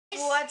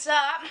What's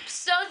up?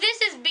 So this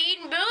is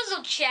Bean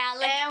Boozled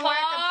Challenge And we're at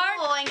the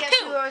pool, and guess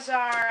who was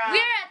our... We're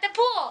at the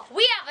pool.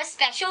 We have a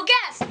special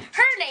guest.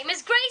 Her name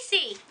is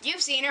Gracie. You've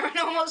seen her in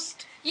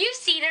almost... You've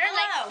seen her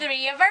Hello. like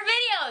 3 of our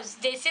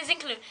videos. This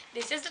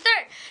is the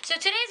third. So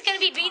today's gonna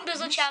be Bean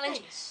Boozled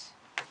Challenge.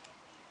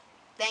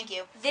 Thank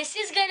you. This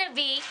is gonna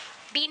be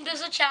Bean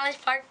Boozled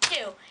Challenge Part 2.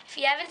 If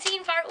you haven't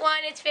seen Part 1,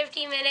 it's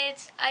 15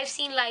 minutes. I've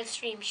seen live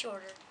stream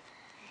shorter.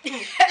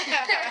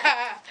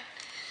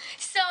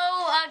 So,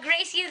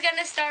 Gracie is going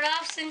to start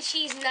off since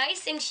she's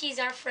nice and she's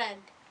our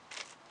friend.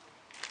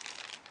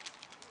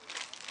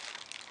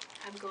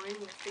 I'm going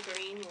with the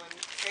green one.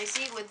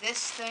 Gracie, with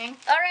this thing...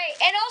 Alright,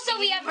 and also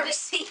we have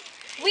Mercy.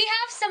 we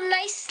have some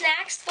nice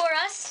snacks for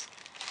us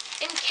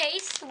in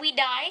case we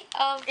die.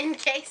 In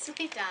case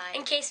we die.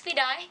 In case we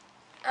die.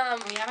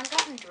 We haven't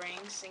gotten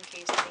drinks in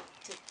case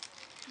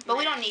but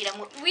we don't need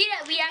them.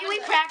 We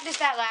practiced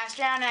that last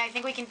round, and I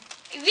think we can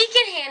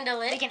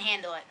handle it. we can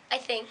handle it. I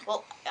think.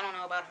 Well, I don't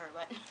know about her,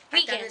 but We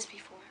I've done can. this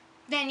before.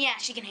 then yeah,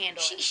 she can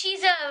handle it.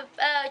 She's a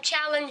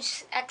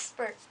challenge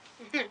expert.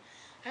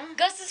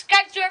 Go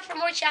subscribe to her for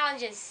more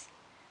challenges.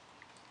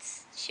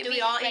 Should Do be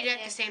we all right eat it at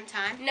there. the same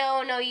time?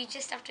 No, you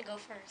just have to go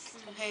first.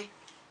 Okay.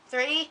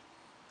 3,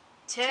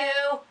 2,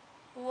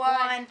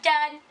 1,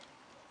 done.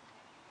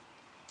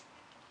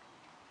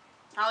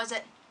 How is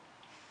it?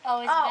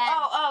 Oh, it's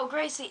bad. Oh,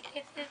 Gracie.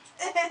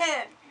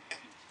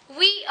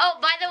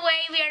 By the way,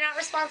 we are not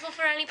responsible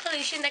for any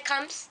pollution that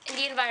comes in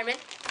the environment.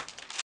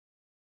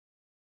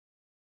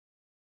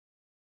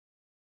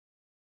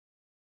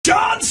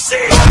 John C.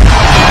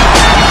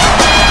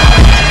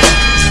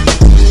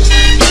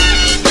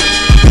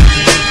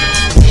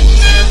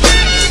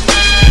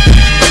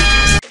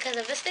 Because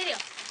of this video.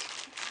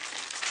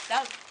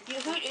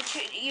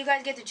 You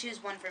guys get to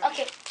choose one for me.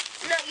 Okay.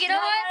 No, you know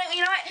what?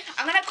 You know what?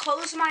 I'm gonna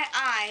close my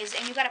eyes,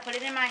 and you gotta put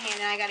it in my hand,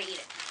 and I gotta eat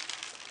it.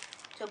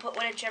 So put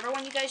whichever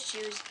one you guys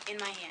choose in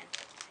my hand.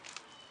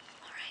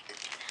 Alright, go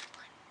do that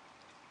one.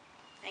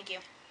 Thank you.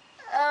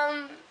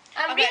 I'm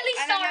Okay, really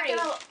and I'm sorry.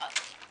 not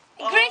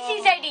gonna-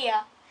 Gracie's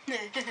idea.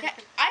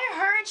 I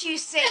heard you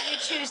say you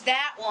choose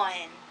that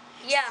one.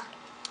 Yeah.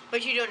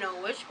 But you don't know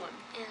which one.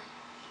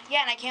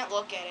 Yeah, and I can't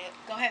look at it.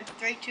 Go ahead.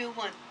 3, 2,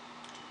 1.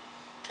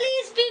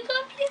 Please be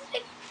good, please be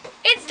good.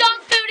 It's dog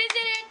food,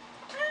 isn't it?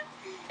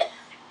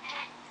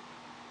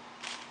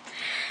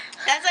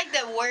 That's like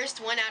the worst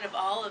one out of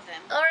all of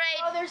them.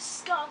 Alright. there's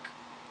skunk.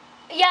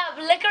 Yeah,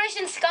 licorice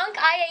and skunk.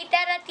 I ate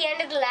that at the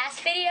end of the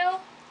last video.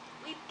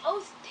 We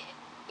both did.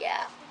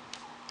 Yeah.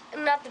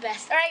 Not the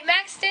best. Alright,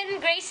 Maxton,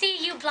 Gracie,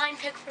 you blind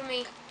pick for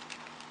me.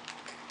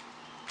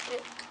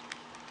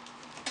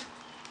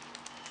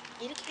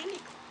 Eat a candy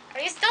corn.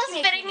 Are you still Give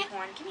me a spitting? candy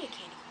corn. Give me a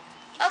candy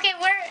corn. Okay,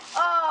 where?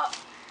 Oh.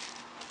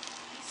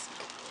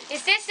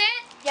 Is this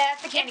it? Yeah,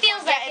 that's the candy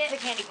feels corn. like yeah, it.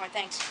 it's the candy corn.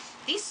 Thanks.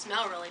 These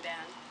smell really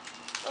bad.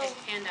 Oh.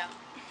 Okay, hand out.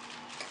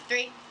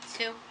 3,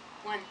 2,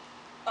 1.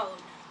 Oh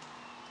no.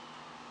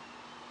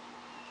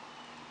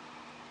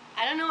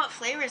 I don't know what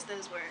flavors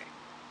those were.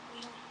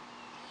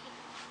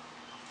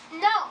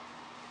 No.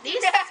 These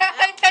smell,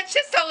 That's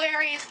just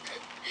hilarious.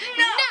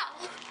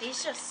 No.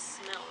 these just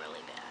smell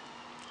really bad.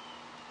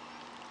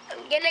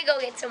 I'm gonna go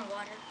get some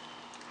water.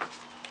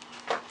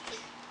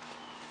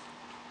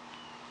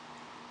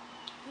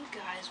 You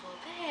guys will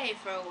pay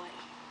for what?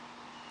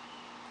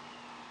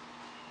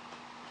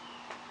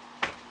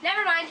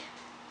 Never mind.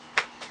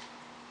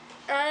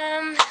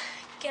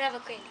 Can have a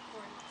candy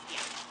corn. Yeah,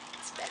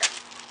 it's better.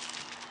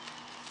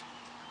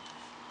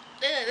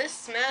 Ew, this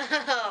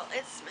smell.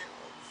 It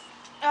smells.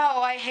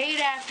 Oh, I hate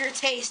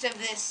aftertaste of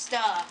this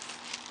stuff.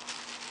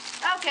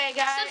 Okay,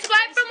 guys.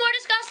 Subscribe for more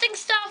disgusting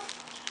stuff.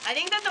 I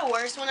think that the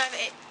worst one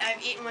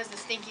I've eaten was the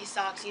stinky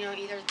socks. You know,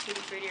 either Tutti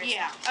Frutti or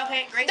Yeah. something.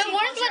 Okay, Gracie, The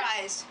worst close your one-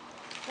 eyes.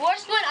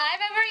 Worst one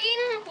I've ever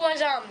eaten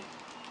was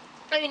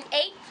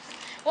ate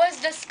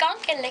was the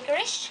skunk and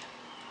licorice.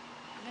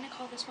 I'm gonna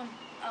call this one.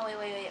 Oh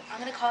wait. I'm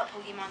gonna call it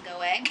Pokemon Go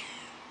Egg.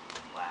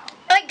 Wow.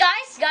 Like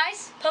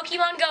guys,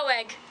 Pokemon Go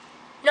Egg,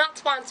 not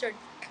sponsored.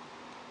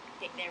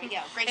 There we go.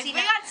 If Gracie,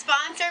 we got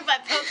sponsored by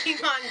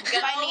Pokemon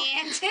Go, by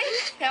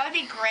Niantic, that would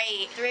be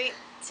great. 3,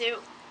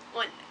 2,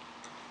 1.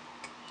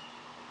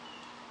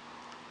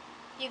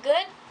 You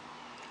good?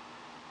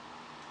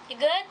 You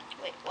good?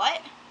 Wait,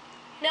 what?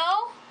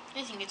 No?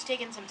 I think it's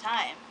taking some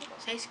time.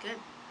 Tastes good.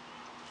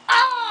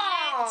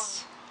 Oh!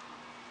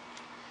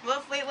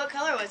 Wait, what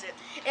color was it?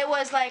 It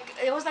was like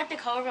the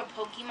color of a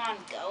Pokemon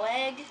Go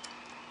Egg.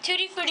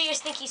 Tutti Frutti or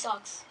stinky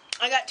socks?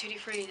 I got Tutti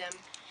Frutti then.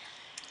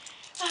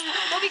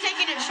 We'll be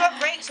taking a short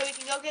break so we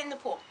can go get in the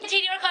pool.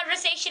 Continue our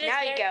conversation.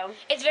 Now you go.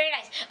 It's very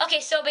nice. Okay,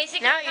 so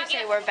basically Now you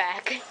say we're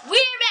back.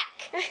 We're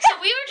back. So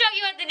we were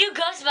talking about the new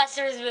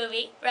Ghostbusters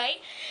movie,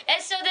 right?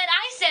 And so then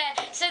I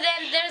said,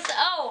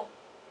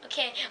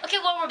 okay,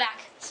 well we're back.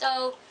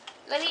 So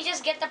let me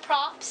just get the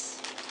props,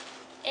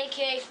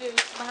 aka food.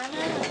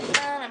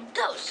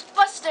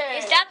 Ghostbusters.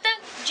 Is that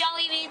the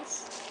jelly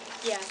beans?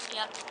 Yeah.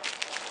 Yep.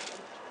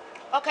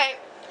 Okay,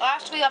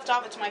 last we left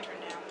off, it's my turn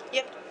now.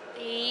 Yep.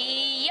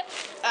 Yep.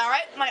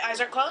 Alright, my eyes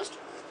are closed.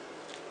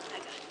 I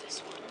got this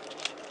one.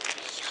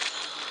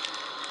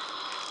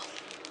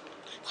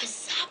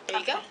 There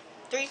you go.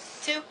 3,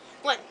 2,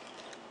 1.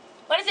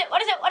 What is it?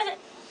 What is it? What is it?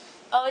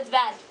 Oh, it's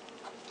bad.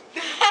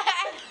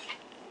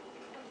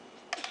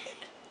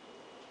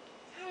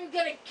 I'm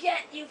gonna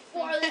get you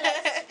for this.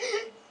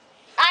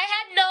 I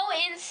had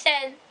no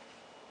incentive.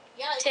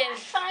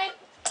 Fine.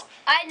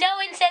 I had no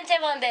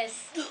incentive on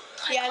this.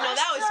 Yeah, no,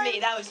 that was me.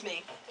 That was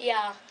me.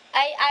 Yeah.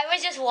 I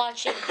was just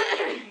watching.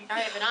 All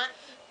right, Vanant.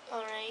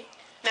 Alright.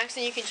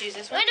 Maxon, you can choose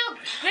this one. Wait, no,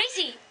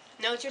 Gracie.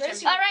 No, it's your turn.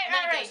 Alright, And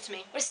then it alright. goes to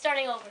me. We're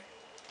starting over.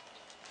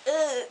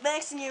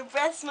 Maxon, your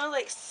breath smells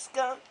like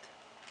skunk.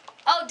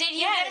 Oh, did you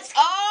Yeah, get it's a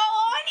all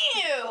on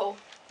you.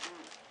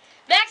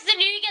 Max, did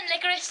you get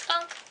licorice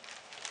skunk?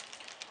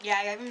 Yeah,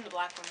 I gave him the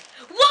black one.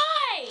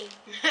 Why?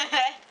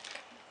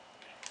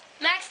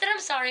 Max, I'm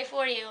sorry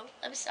for you.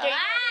 I'm sorry. There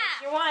you go,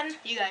 there's your one.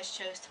 You guys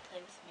chose to play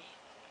with me.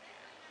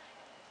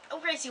 Oh,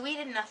 Gracie, we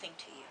did nothing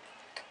to you.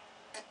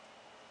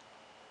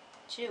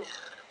 Chew.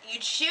 You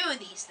chew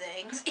these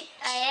things.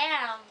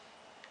 I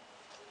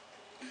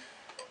am.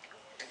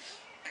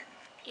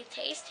 It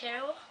tastes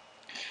terrible.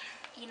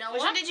 You know Which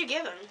what? one did you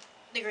give him?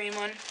 The green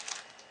one.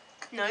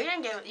 No, you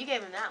didn't give him. You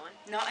gave him that one.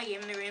 No, I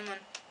gave him the green one.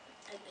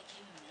 I gave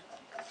him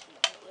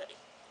that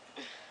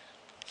one.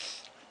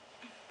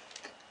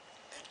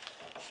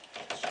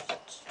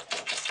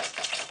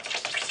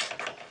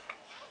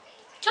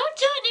 Don't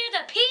do it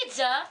near the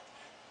pizza.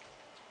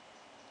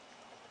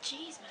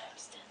 Jeez,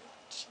 Maxton.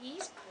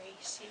 Jeez,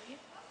 Gracie.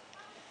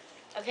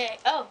 Okay.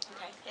 Oh,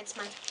 okay. It's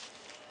mine.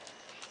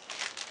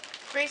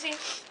 Gracie,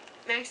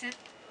 Maxton.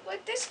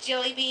 with this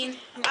jelly bean,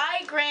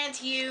 I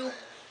grant you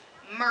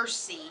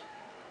mercy.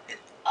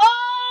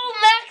 Oh,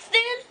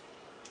 Maxton.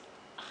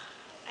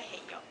 I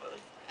hate y'all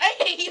both. I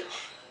hate you.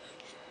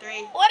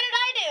 3. What did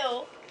I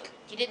do?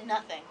 You did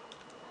nothing.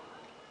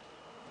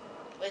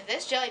 With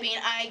this jelly bean,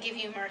 I give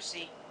you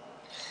mercy.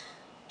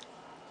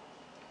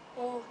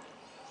 Oh.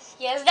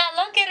 Yes, that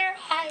look at her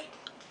eye.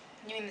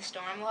 You mean the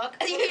storm look?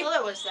 What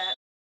color was that?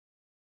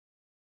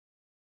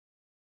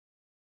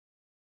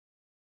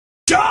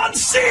 John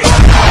C.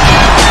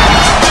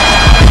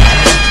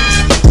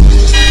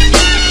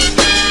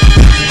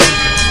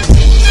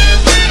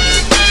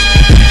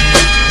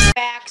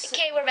 Back.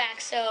 Okay, we're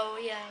back. So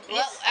yeah.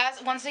 Well,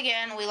 once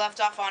again, we left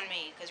off on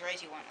me because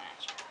Rosie won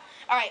last.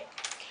 All right.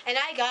 And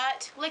I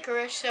got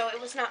licorice, so it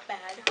was not bad.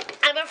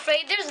 I'm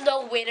afraid there's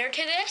no winner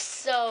to this.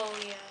 So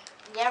yeah.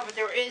 Yeah, but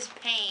there is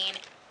pain.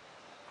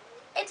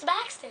 It's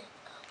Maxton.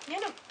 Yeah,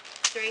 no.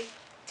 3,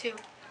 2,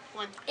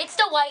 1. It's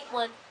the white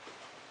one.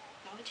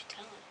 Why would you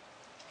tell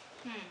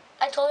him?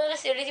 I told him as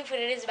soon as you put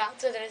it in his mouth,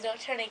 so there's no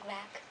turning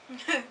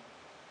back.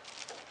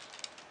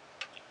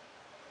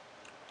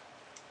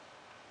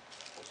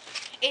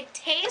 It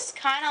tastes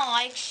kind of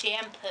like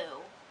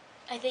shampoo.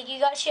 I think you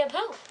got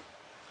shampoo.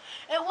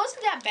 It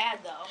wasn't that bad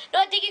though. No,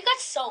 I think you got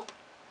soap.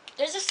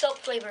 There's a soap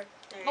flavor.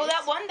 There Well, it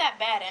that is. wasn't that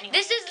bad anyway.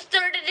 This is the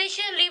 3rd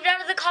edition. Leave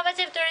down in the comments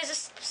if there is a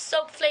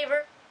soap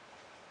flavor.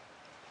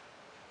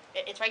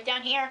 It's right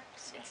down here.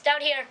 It's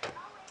down here.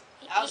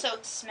 Also,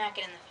 smack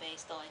it in the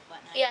face, the like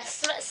button. Yeah,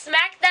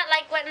 smack that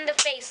like button in the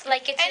face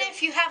like it's And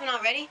if you haven't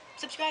already,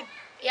 subscribe.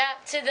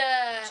 to the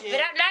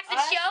Maxton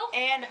us show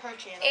and her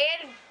channel.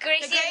 and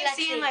Gracie,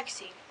 Gracie and and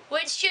Lexi, Lexi.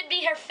 which should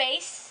be her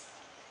face.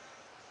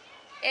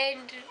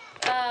 And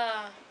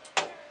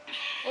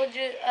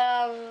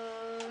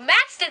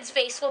Maxton's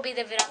face will be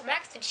the Vidal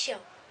Maxton show.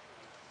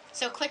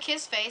 So click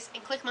his face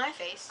and click my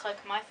face. Click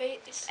my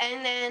face.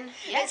 And then,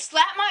 And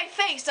slap my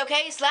face,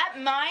 okay? Slap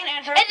mine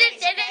and her And face,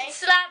 then okay?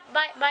 slap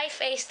my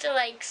face to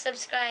like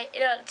subscribe,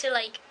 to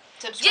like.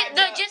 Subscribe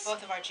no, to just-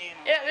 both of our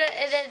channels.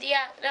 And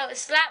then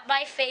slap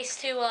my face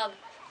to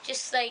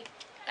just like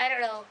I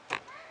don't know.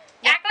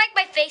 Act like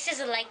my face is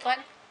a like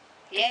button.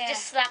 Yeah.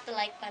 Just slap the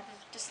like button.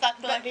 Just slap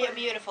the button. You're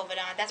beautiful,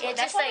 Vidant. That's Yeah, what.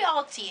 That's just what we like-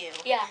 all to you.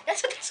 Yeah.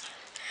 That's what. That's.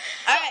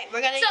 all right,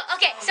 we're gonna. So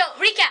okay, so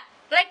recap.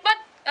 Like button.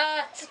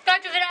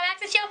 Subscribe to Vidal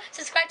Maxton show.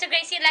 Subscribe to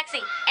Gracie and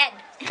Lexi.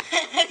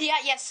 End.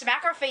 yeah.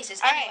 Smack our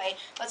faces. All Anyway, right,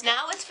 let's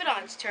now it's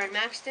Vidant's turn.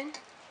 Maxton,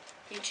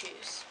 you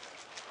choose.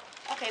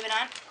 Okay,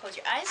 Vidant, close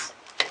your eyes.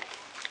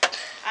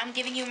 I'm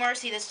giving you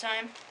mercy this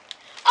time.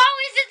 Oh,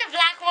 is this the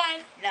black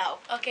one? No.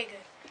 Okay,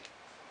 good.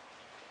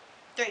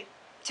 3,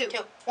 2,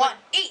 2, 1,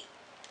 eat.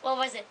 What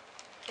was it?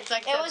 It's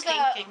like It the was pink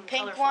the and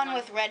pink colorful one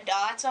with red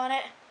dots on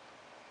it.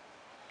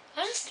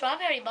 That was a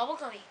strawberry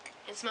bubblegummy.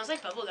 It smells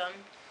like bubble gum.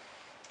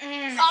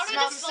 It I'll do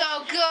smells this so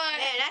one. good.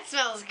 Man, that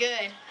smells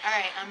good. All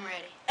right, I'm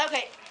ready.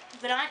 Okay,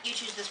 Vidant, you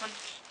choose this one.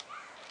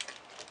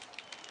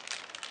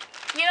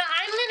 You know,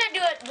 I'm gonna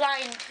do it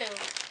blind too.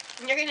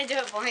 You're gonna do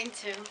it blind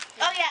too.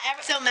 Oh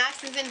yeah. So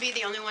Maxton's gonna be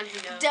the only one who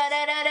knows. Da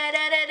da da da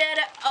da da da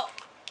da. Oh.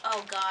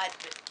 Oh God.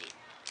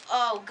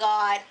 Oh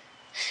God.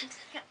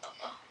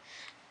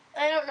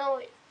 I don't know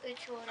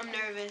which one. I'm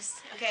nervous.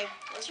 Okay,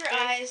 Close your 3,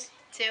 eyes.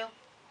 2,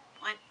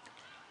 1.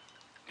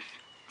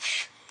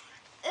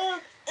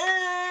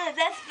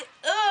 That's.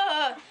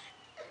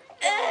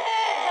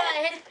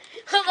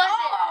 What was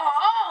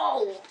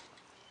it?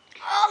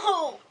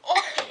 Oh.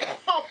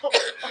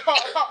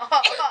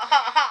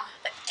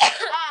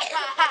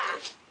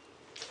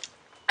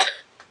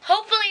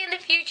 Hopefully in the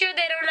future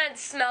they don't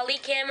smelly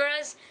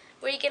cameras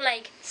where you can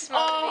like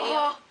smell the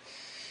video.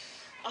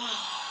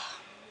 Oh.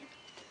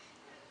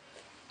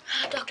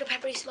 Dr.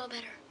 Pepper, you smell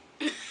better.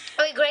 Oh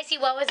wait, Gracie,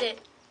 what was it?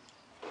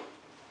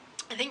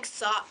 I think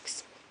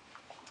socks.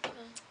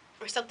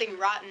 Or something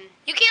rotten.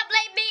 You can't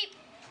blame me.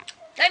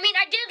 I mean,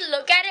 I did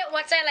look at it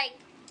once I like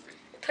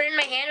put it in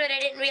my hand, but I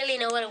didn't really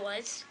know what it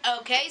was.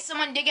 Okay,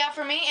 someone dig out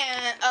for me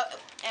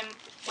and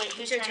wait,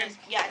 whose Your turn? turn. Is,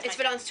 yeah, It's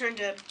my turn. Vidon's turn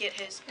to get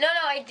his. No,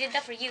 I did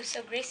that for you.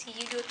 So Gracie,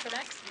 you do it for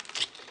Max.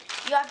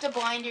 You have to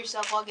blind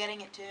yourself while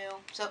getting it too.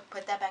 So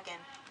put that back in.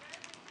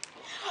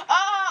 Oh,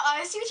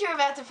 I see what you're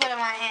about to put in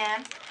my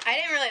hand. I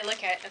didn't really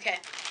look at it. Okay.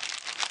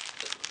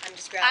 I'm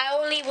just grabbing. I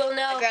only will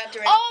know. I grabbed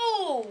it.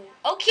 Oh,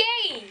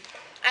 okay.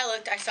 I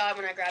looked. I saw it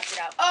when I grabbed it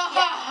out.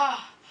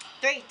 Oh,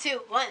 3,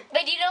 2, 1.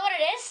 Wait, do you know what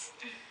it is?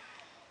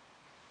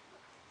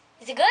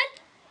 Is it good?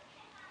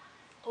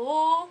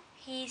 Oh,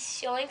 he's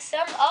showing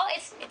some. Oh,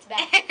 it's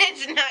bad.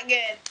 It's not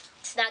good.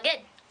 It's not good.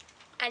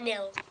 I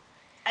know.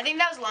 I think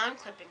that was lawn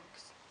clippings.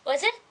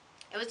 Was it?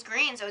 It was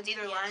green, so it's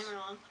either lime or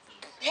lawn.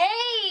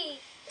 Hey,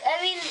 I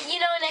mean, you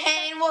know,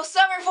 Pain will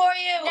summer for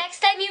you. next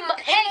time you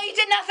Hey, you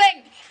did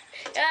nothing.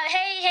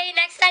 hey,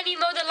 next time you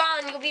mow the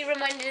lawn, you'll be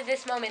reminded of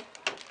this moment.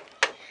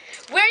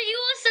 Where you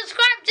will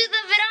subscribe to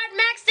the Vidard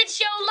Maxton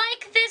Show,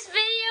 like this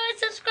video, and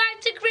subscribe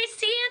to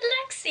Gracie and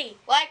Lexi.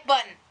 Like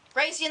button.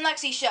 Gracie and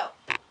Lexi show.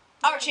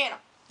 Our channel.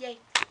 Yay.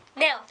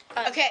 Now,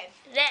 Okay,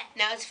 there.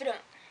 now it's Vidon.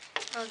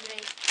 Oh,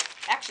 great.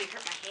 Actually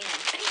hurt my hand.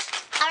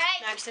 All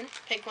right. Maxton,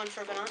 pick one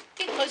for Vidon.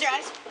 Close your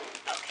eyes.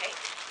 Okay.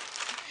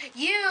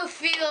 You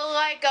feel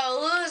like a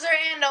loser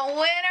and a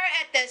winner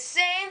at the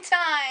same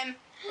time.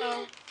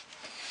 Oh.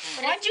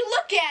 Why'd you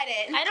look at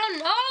it? I don't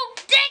know.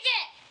 Dig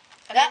it.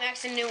 Okay,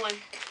 Maxton, new one.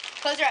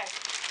 Close your eyes.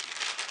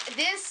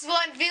 This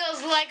one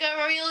feels like a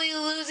really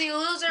loser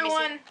Let me see.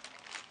 one.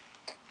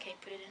 Okay,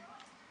 put it in.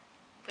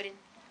 Put in.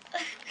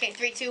 Okay,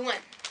 3, 2, 1.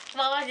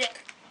 What was it?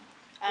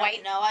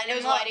 White. No, I It didn't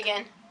was look. white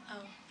again.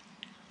 Oh.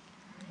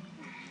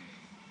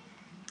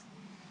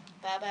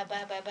 Ba ba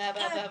ba ba ba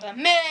ba ba ba.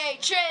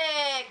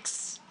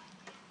 Matrix.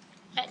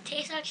 That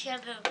tastes like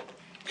shampoo.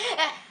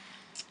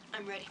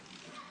 I'm ready.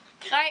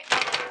 All right.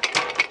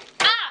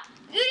 Ah,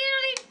 you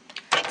literally.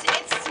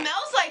 It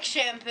smells like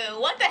shampoo.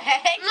 What the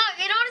heck? No,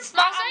 you know what it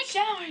smells I'm like?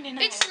 showering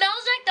tonight. It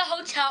smells like a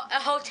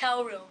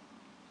hotel room.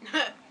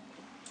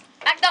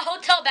 Like the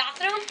hotel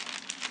bathroom.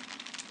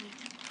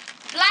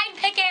 Blind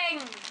picking.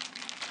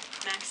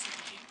 Maxton.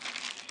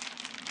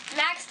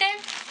 Maxton,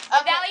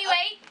 Okay,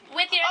 evaluate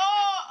with your.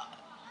 Oh.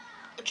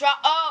 Drop.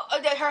 Oh,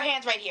 her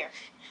hand's right here.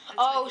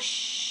 Oh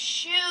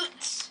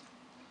shoot!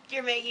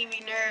 You're making me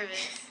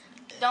nervous.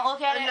 Don't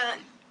look at I'm it.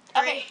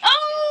 not. Okay.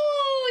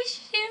 Oh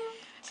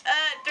shoot!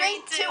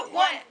 3, 2,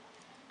 1.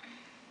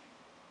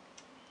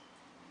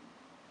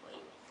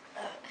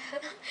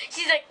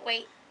 She's like,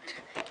 wait.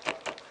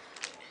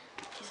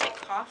 She's like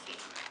coffee.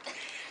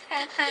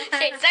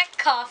 Tastes like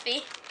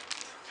coffee.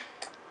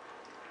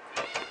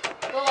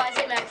 What was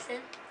it, Maxton?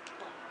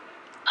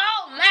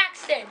 Oh,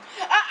 Maxton!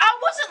 I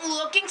wasn't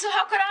looking, so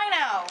how could I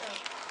know?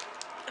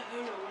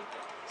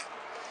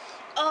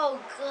 Oh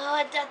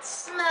god, that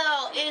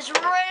smell is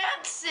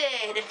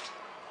rancid.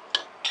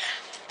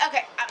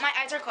 Okay, my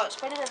eyes are closed.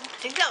 Put it in. I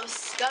think that was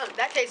skunk.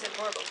 That tasted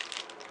horrible.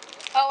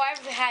 Oh, I've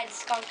had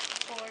skunk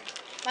before.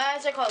 My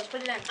eyes are closed.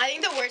 Put it in. I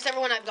think the worst ever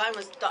one I've gotten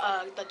was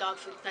the dog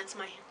food. That's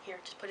my here.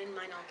 Just put it in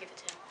mine. I'll give it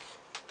to him.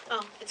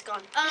 Oh, it's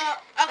gone. Okay,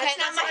 That's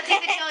not let's mine.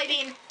 take the jelly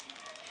bean.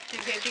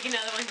 Okay, pick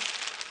another one.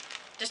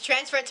 Just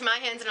transfer it to my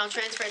hands, and I'll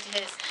transfer it to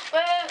his.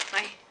 Well,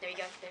 There you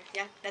go. There.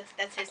 Yeah,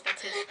 that's his.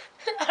 That's his.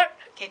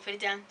 Okay, put it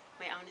down.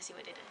 Wait, I want to see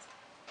what it is.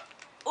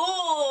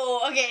 Ooh.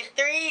 Okay,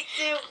 3,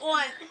 2,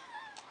 1.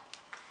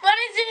 what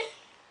is it?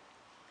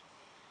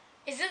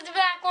 Is it the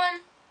black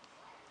one?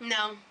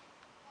 No.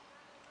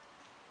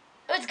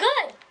 Oh, it's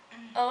good.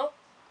 Oh,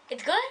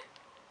 it's good.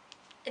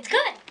 It's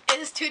good. It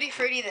is Tutti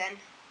Frutti then.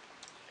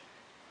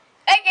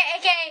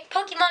 Okay.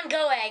 Pokemon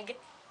Go egg.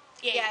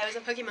 Yeah, it was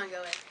a Pokemon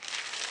Go egg.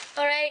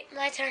 All right,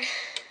 my turn.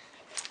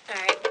 All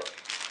right.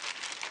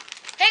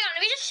 Hang on,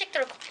 let me just check the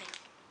recording.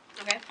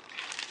 Okay.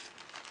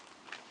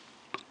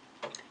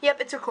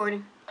 Yep, it's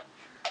recording.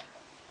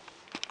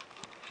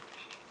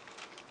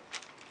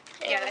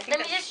 Yeah, I think let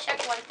me that's- just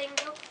check one thing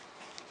though.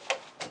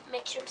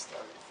 Make sure I'm still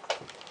on the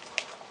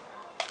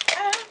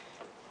phone.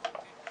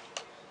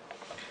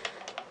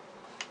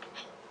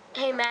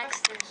 Hey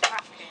Max.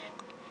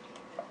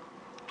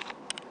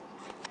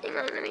 Hang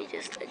on, let me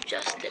just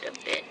adjust it a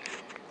bit.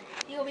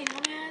 You'll be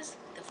known as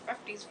the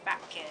Fructy's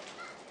Fat Kid.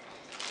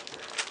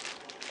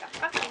 The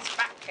Fructy's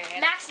Fat Kid.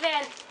 Max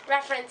Van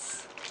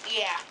reference.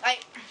 Yeah,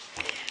 like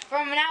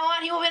from now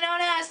on, he will be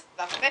known as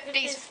the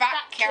 50s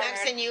Fat Kid.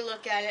 Maxton, you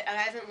look at it. I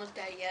haven't looked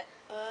at it yet.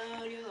 Oh,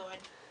 dear Lord.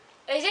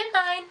 Is it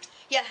mine?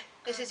 Yeah,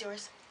 this is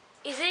yours.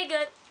 Is it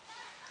good?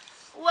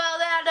 Well,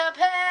 that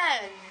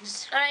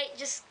depends. All right,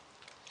 just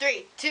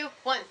 3, 2,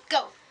 1,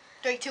 go.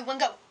 3, 2, 1,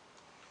 go.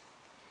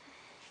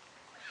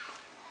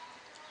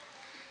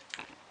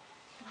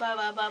 What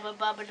was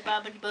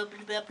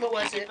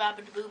it? It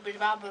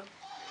was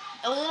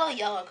a little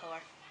yellow color.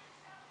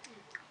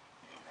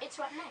 It's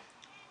rotten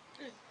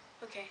egg.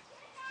 Okay.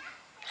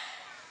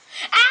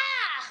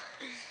 Ah!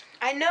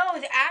 I know,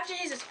 the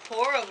aftertaste is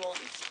horrible.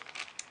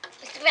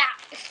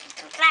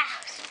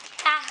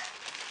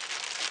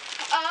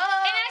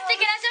 Oh. Hey, Master,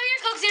 can I have some of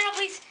your Coke Zero,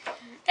 please?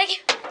 Thank you.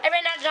 I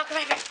ran out of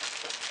chocolate pepper.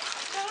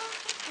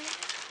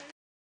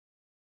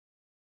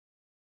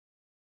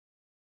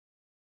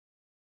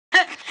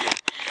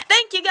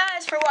 Thank you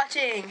guys for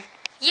watching.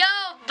 Yo,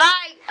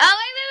 bye. Oh,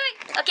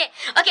 wait. Okay,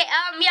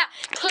 yeah.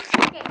 Okay,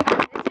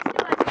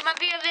 this is my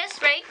view of this,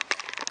 right?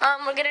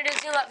 We're gonna do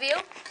zoom up view.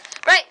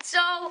 Right,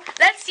 so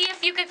let's see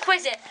if you can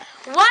quiz it.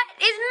 What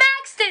is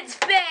Maxton's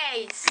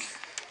face?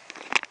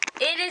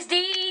 It is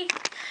the...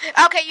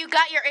 Okay, you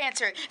got your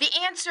answer.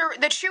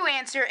 The true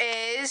answer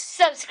is...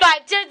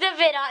 Subscribe to the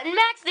Vidot and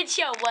Maxton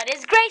Show. What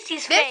is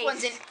Gracie's face? This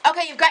one's in...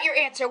 Okay, you've got your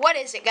answer. What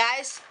is it,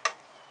 guys?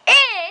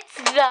 It's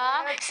the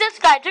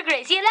subscribe to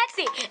Gracie and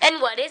Lexi.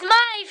 And what is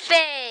my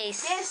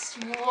face? This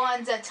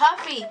one's a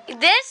toughie.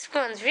 This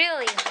one's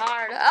really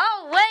hard.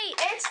 Oh, wait.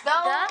 It's the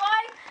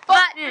like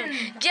Button.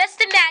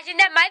 Just imagine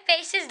that my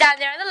face is down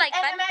there on the like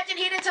And button. imagine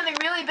he did something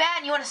really bad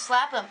and you want to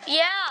slap him.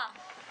 Yeah.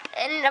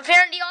 And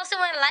apparently you also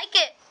want to like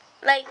it.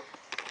 Like,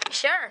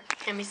 sure.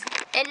 And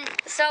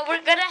so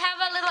we're going to have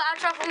a little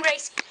outro from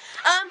Gracie.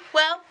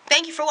 Well,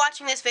 thank you for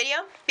watching this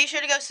video. Be sure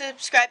to go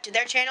subscribe to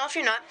their channel if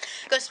you're not.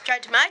 Go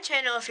subscribe to my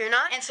channel if you're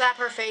not. And slap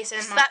her face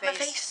and slap my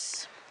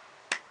face.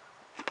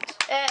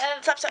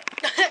 Stop. Stop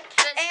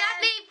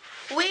me.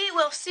 We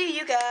will see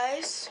you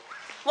guys.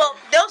 Well,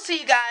 they'll see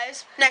you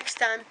guys next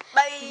time.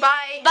 Bye.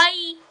 Bye.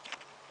 Bye.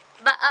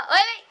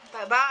 Wait.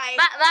 Bye-bye.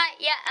 Bye.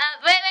 Yeah.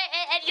 Wait.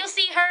 And you'll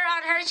see her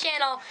on her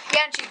channel.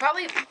 Yeah, and she's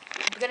probably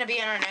going to be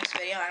in our next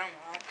video. I don't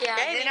know.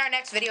 Yeah. In our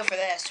next video for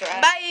this,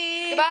 right?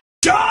 Bye. Goodbye.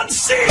 John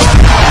C.